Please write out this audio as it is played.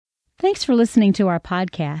Thanks for listening to our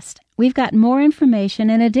podcast. We've got more information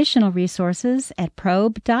and additional resources at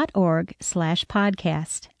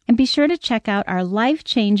probe.org/podcast. And be sure to check out our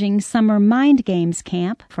life-changing summer mind games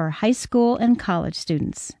camp for high school and college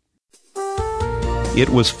students. It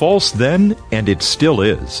was false then, and it still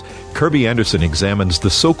is. Kirby Anderson examines the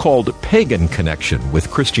so-called pagan connection with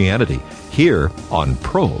Christianity here on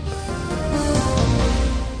Probe.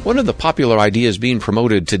 One of the popular ideas being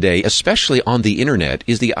promoted today, especially on the internet,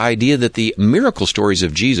 is the idea that the miracle stories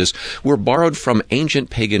of Jesus were borrowed from ancient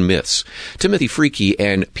pagan myths. Timothy Freakey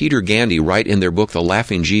and Peter Gandy write in their book, The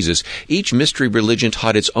Laughing Jesus, each mystery religion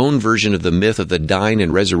taught its own version of the myth of the dying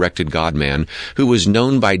and resurrected God-man, who was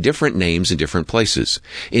known by different names in different places.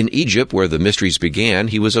 In Egypt, where the mysteries began,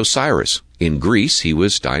 he was Osiris. In Greece, he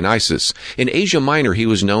was Dionysus. In Asia Minor, he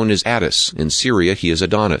was known as Attis. In Syria, he is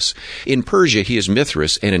Adonis. In Persia, he is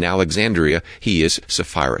Mithras, and in Alexandria, he is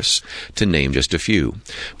Sepphoris, to name just a few.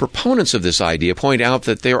 Proponents of this idea point out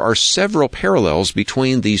that there are several parallels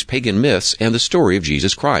between these pagan myths and the story of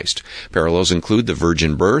Jesus Christ. Parallels include the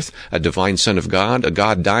virgin birth, a divine Son of God, a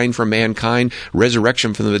God dying for mankind,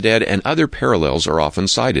 resurrection from the dead, and other parallels are often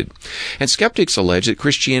cited. And skeptics allege that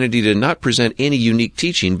Christianity did not present any unique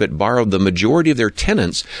teaching, but borrowed the majority of their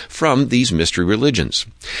tenets from these mystery religions.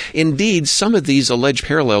 Indeed, some of these alleged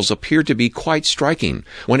parallels appear to be quite striking.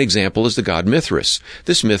 One example is the god Mithras.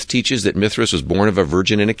 This myth teaches that Mithras was born of a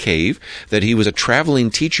virgin in a cave, that he was a traveling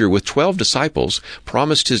teacher with 12 disciples,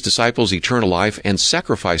 promised his disciples eternal life, and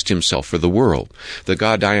sacrificed himself for the world. The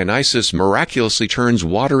god Dionysus miraculously turns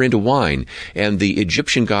water into wine, and the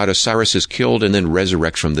Egyptian god Osiris is killed and then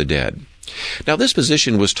resurrects from the dead. Now, this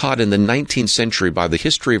position was taught in the 19th century by the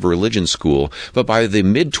History of Religion School, but by the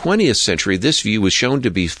mid-20th century, this view was shown to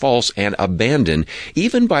be false and abandoned,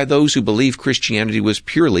 even by those who believed Christianity was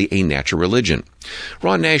purely a natural religion.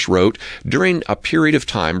 Ron Nash wrote, during a period of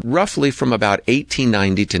time, roughly from about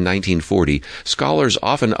 1890 to 1940, scholars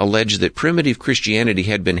often alleged that primitive Christianity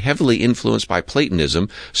had been heavily influenced by Platonism,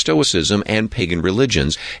 Stoicism, and pagan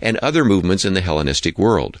religions, and other movements in the Hellenistic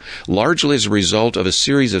world. Largely as a result of a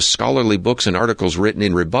series of scholarly books and articles written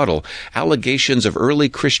in rebuttal, allegations of early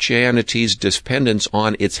Christianity's dependence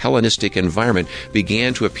on its Hellenistic environment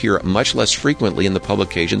began to appear much less frequently in the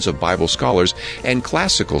publications of Bible scholars and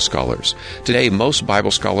classical scholars. Today, most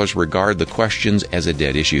Bible scholars regard the questions as a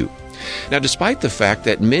dead issue. Now, despite the fact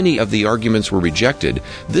that many of the arguments were rejected,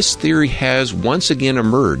 this theory has once again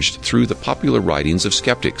emerged through the popular writings of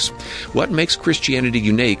skeptics. What makes Christianity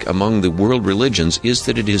unique among the world religions is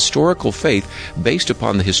that it is historical faith based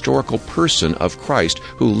upon the historical person of Christ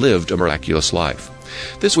who lived a miraculous life.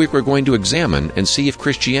 This week we're going to examine and see if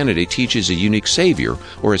Christianity teaches a unique Savior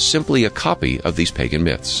or is simply a copy of these pagan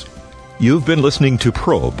myths. You've been listening to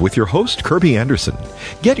Probe with your host, Kirby Anderson.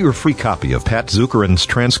 Get your free copy of Pat Zukeran's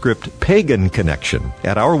transcript, Pagan Connection,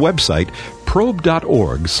 at our website,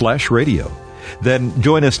 probe.org/radio. Then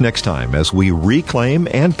join us next time as we reclaim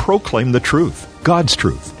and proclaim the truth, God's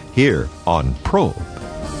truth, here on Probe.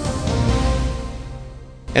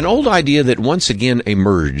 An old idea that once again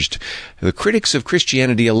emerged. The critics of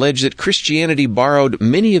Christianity allege that Christianity borrowed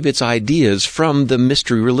many of its ideas from the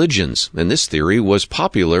mystery religions, and this theory was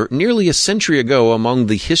popular nearly a century ago among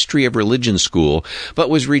the History of Religion school, but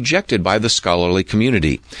was rejected by the scholarly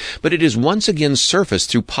community. But it has once again surfaced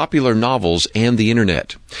through popular novels and the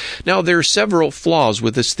internet. Now, there are several flaws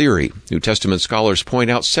with this theory. New Testament scholars point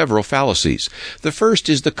out several fallacies. The first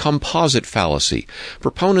is the composite fallacy.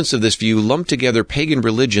 Proponents of this view lump together pagan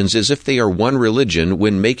religions as if they are one religion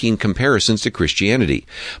when making comparisons to Christianity.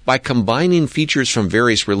 By combining features from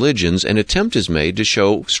various religions, an attempt is made to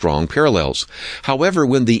show strong parallels. However,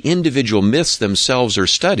 when the individual myths themselves are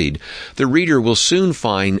studied, the reader will soon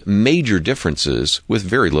find major differences with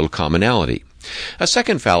very little commonality. A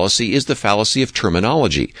second fallacy is the fallacy of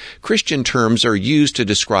terminology. Christian terms are used to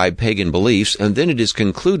describe pagan beliefs, and then it is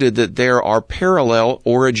concluded that there are parallel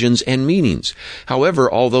origins and meanings.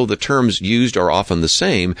 However, although the terms used are often the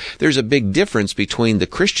same, there's a big difference between the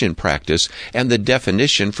Christian practice and the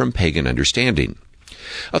definition from pagan understanding.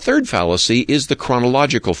 A third fallacy is the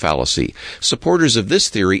chronological fallacy. Supporters of this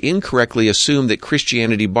theory incorrectly assume that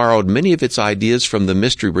Christianity borrowed many of its ideas from the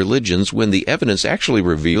mystery religions when the evidence actually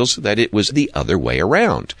reveals that it was the other way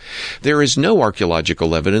around. There is no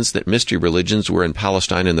archaeological evidence that mystery religions were in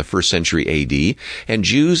Palestine in the 1st century A.D., and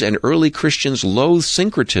Jews and early Christians loathed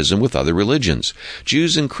syncretism with other religions.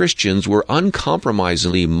 Jews and Christians were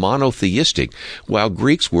uncompromisingly monotheistic, while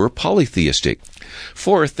Greeks were polytheistic.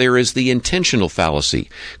 Fourth, there is the intentional fallacy.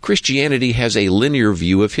 Christianity has a linear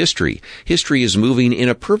view of history. History is moving in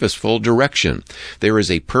a purposeful direction. There is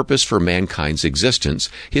a purpose for mankind's existence.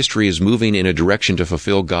 History is moving in a direction to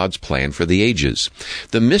fulfill God's plan for the ages.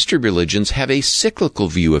 The mystery religions have a cyclical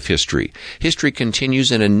view of history. History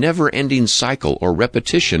continues in a never-ending cycle or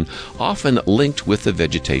repetition, often linked with the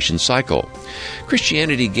vegetation cycle.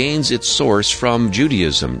 Christianity gains its source from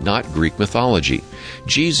Judaism, not Greek mythology.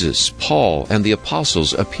 Jesus, Paul, and the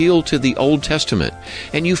apostles appeal to the Old Testament,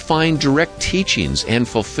 and you find direct teachings and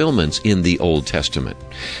fulfillments in the Old Testament.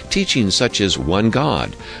 Teachings such as one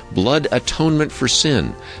God, blood atonement for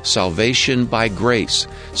sin, salvation by grace,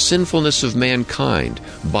 sinfulness of mankind,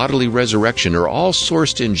 bodily resurrection are all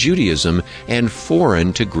sourced in Judaism and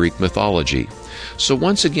foreign to Greek mythology. So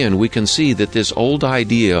once again, we can see that this old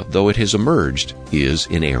idea, though it has emerged, is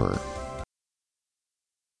in error.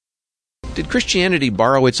 Did Christianity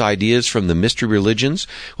borrow its ideas from the mystery religions?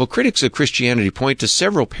 Well, critics of Christianity point to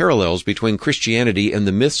several parallels between Christianity and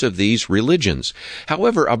the myths of these religions.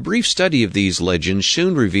 However, a brief study of these legends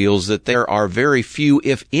soon reveals that there are very few,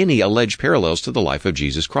 if any, alleged parallels to the life of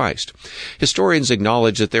Jesus Christ. Historians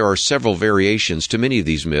acknowledge that there are several variations to many of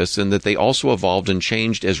these myths and that they also evolved and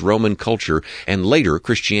changed as Roman culture and later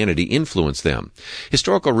Christianity influenced them.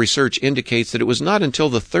 Historical research indicates that it was not until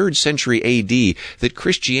the 3rd century A.D. that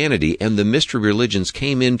Christianity and the mystery religions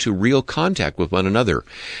came into real contact with one another,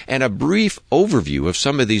 and a brief overview of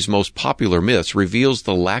some of these most popular myths reveals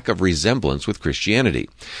the lack of resemblance with Christianity.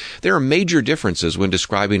 There are major differences when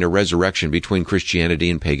describing a resurrection between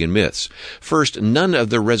Christianity and pagan myths. First, none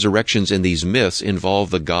of the resurrections in these myths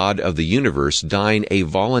involve the God of the universe dying a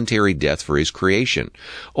voluntary death for his creation.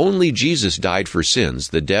 Only Jesus died for sins.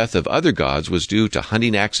 The death of other gods was due to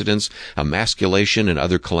hunting accidents, emasculation, and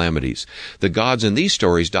other calamities. The gods in these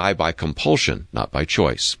stories die by compulsion, not by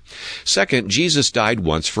choice. Second, Jesus died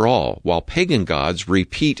once for all, while pagan gods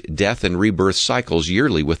repeat death and rebirth cycles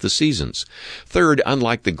yearly with the seasons. Third,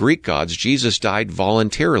 unlike the Greek gods, Jesus died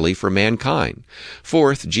voluntarily for mankind.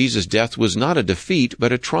 Fourth, Jesus' death was not a defeat,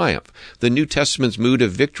 but a triumph. The New Testament's mood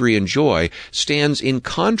of victory and joy stands in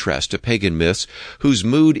contrast to pagan myths, whose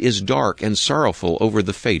mood is dark and sorrowful over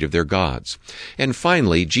the fate of their gods. And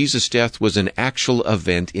finally, Jesus' death was an actual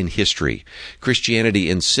event in history. Christianity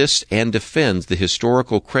insists and defends the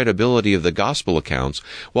historical credibility of the gospel accounts,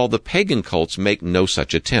 while the pagan cults make no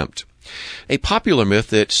such attempt. A popular myth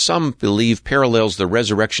that some believe parallels the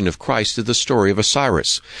resurrection of Christ is the story of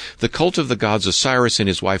Osiris. The cult of the gods Osiris and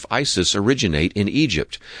his wife Isis originate in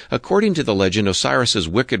Egypt. According to the legend, Osiris's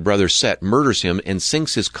wicked brother Set murders him and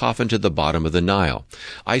sinks his coffin to the bottom of the Nile.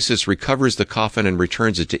 Isis recovers the coffin and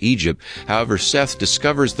returns it to Egypt. However, Seth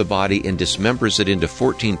discovers the body and dismembers it into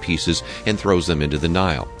 14 pieces and throws them into the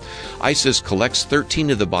Nile. Isis collects 13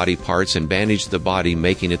 of the body parts and bandages the body,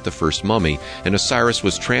 making it the first mummy, and Osiris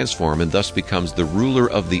was transformed and thus becomes the ruler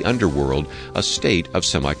of the underworld, a state of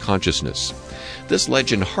semi-consciousness. This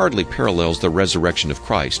legend hardly parallels the resurrection of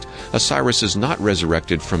Christ. Osiris is not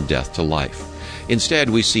resurrected from death to life. Instead,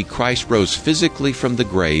 we see Christ rose physically from the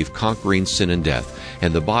grave, conquering sin and death,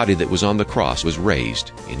 and the body that was on the cross was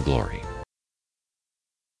raised in glory.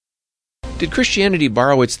 Did Christianity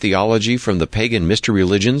borrow its theology from the pagan mystery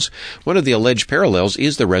religions? One of the alleged parallels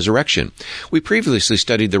is the resurrection. We previously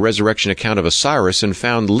studied the resurrection account of Osiris and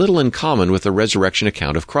found little in common with the resurrection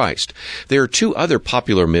account of Christ. There are two other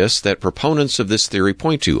popular myths that proponents of this theory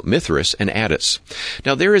point to, Mithras and Attis.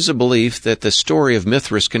 Now, there is a belief that the story of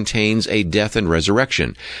Mithras contains a death and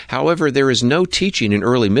resurrection. However, there is no teaching in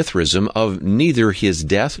early Mithraism of neither his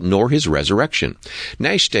death nor his resurrection.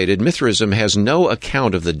 Nash stated, Mithraism has no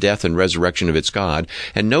account of the death and resurrection of its God,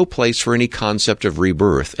 and no place for any concept of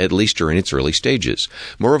rebirth, at least during its early stages.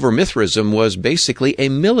 Moreover, Mithraism was basically a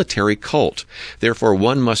military cult. Therefore,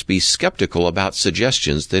 one must be skeptical about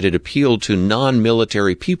suggestions that it appealed to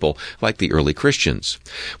non-military people like the early Christians.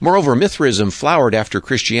 Moreover, Mithraism flowered after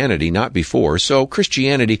Christianity, not before, so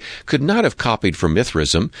Christianity could not have copied from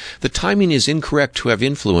Mithraism. The timing is incorrect to have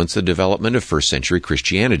influenced the development of first century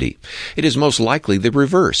Christianity. It is most likely the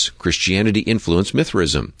reverse. Christianity influenced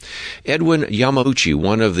Mithraism. Edwin Yamauchi,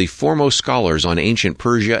 one of the foremost scholars on ancient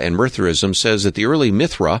Persia and Mithraism, says that the early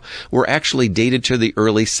Mithra were actually dated to the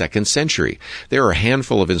early 2nd century. There are a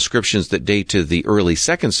handful of inscriptions that date to the early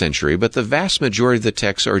 2nd century, but the vast majority of the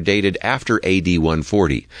texts are dated after AD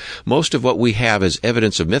 140. Most of what we have as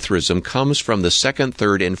evidence of Mithraism comes from the 2nd,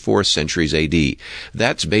 3rd, and 4th centuries AD.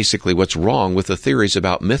 That's basically what's wrong with the theories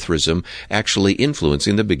about Mithraism actually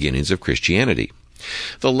influencing the beginnings of Christianity.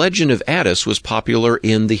 The legend of Attis was popular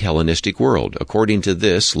in the Hellenistic world. According to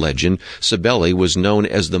this legend, Cybele was known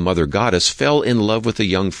as the mother goddess, fell in love with a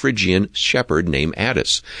young Phrygian shepherd named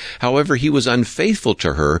Attis. However, he was unfaithful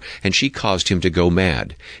to her, and she caused him to go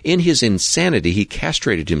mad. In his insanity, he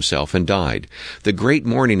castrated himself and died. The great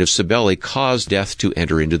mourning of Cybele caused death to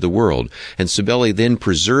enter into the world, and Cybele then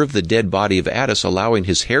preserved the dead body of Attis, allowing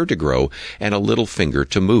his hair to grow and a little finger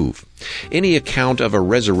to move. Any account of a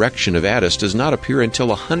resurrection of Attis does not appear until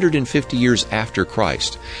 150 years after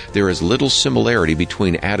Christ. There is little similarity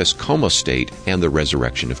between Attis' coma state and the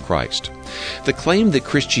resurrection of Christ. The claim that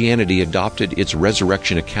Christianity adopted its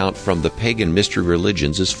resurrection account from the pagan mystery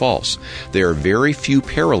religions is false. There are very few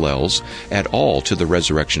parallels at all to the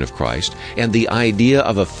resurrection of Christ, and the idea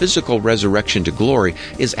of a physical resurrection to glory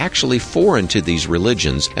is actually foreign to these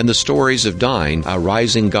religions, and the stories of dying,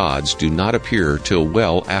 rising gods do not appear till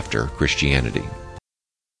well after Christianity.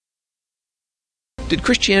 Did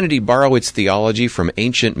Christianity borrow its theology from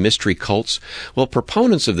ancient mystery cults? Well,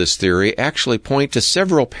 proponents of this theory actually point to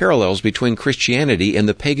several parallels between Christianity and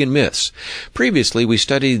the pagan myths. Previously, we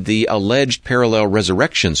studied the alleged parallel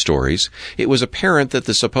resurrection stories. It was apparent that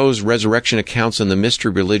the supposed resurrection accounts in the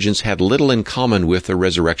mystery religions had little in common with the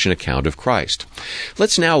resurrection account of Christ.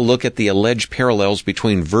 Let's now look at the alleged parallels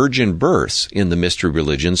between virgin births in the mystery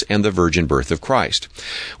religions and the virgin birth of Christ.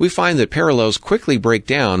 We find that parallels quickly break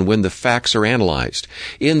down when the facts are analyzed.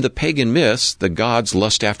 In the pagan myths, the gods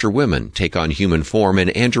lust after women, take on human form,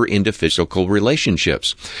 and enter into physical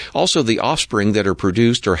relationships. Also, the offspring that are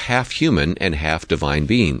produced are half human and half divine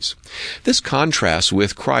beings. This contrasts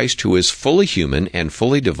with Christ, who is fully human and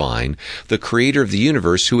fully divine, the creator of the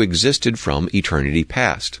universe who existed from eternity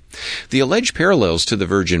past. The alleged parallels to the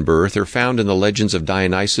virgin birth are found in the legends of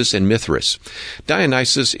Dionysus and Mithras.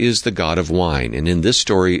 Dionysus is the god of wine, and in this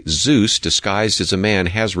story, Zeus, disguised as a man,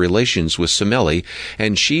 has relations with Semele,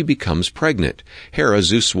 and she becomes pregnant. Hera,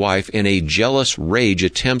 Zeus' wife, in a jealous rage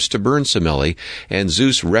attempts to burn Semele, and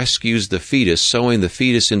Zeus rescues the fetus, sewing the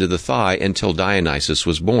fetus into the thigh until Dionysus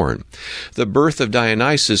was born. The birth of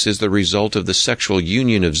Dionysus is the result of the sexual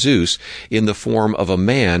union of Zeus in the form of a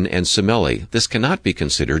man and Semele. This cannot be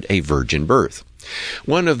considered a virgin birth.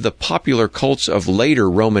 One of the popular cults of later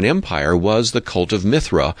Roman Empire was the cult of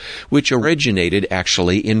Mithra, which originated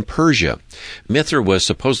actually in Persia. Mithra was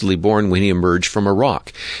supposedly born when he emerged from a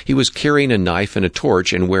rock. He was carrying a knife and a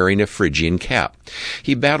torch and wearing a Phrygian cap.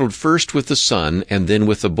 He battled first with the sun and then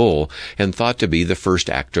with the bull, and thought to be the first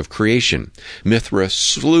act of creation. Mithra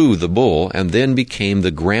slew the bull and then became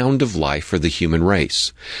the ground of life for the human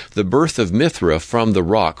race. The birth of Mithra from the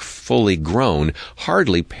rock, fully grown,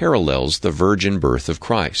 hardly parallels the virgin birth of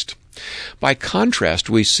Christ. By contrast,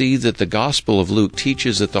 we see that the Gospel of Luke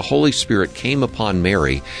teaches that the Holy Spirit came upon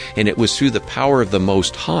Mary, and it was through the power of the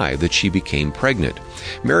Most High that she became pregnant.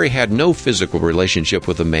 Mary had no physical relationship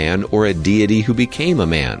with a man or a deity who became a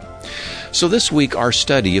man. So this week, our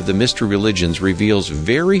study of the mystery religions reveals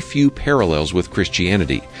very few parallels with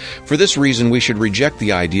Christianity. For this reason, we should reject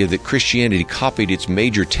the idea that Christianity copied its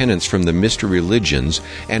major tenets from the mystery religions,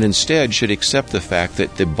 and instead should accept the fact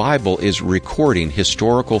that the Bible is recording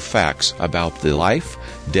historical facts about the life,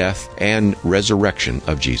 death, and resurrection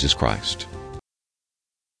of Jesus Christ.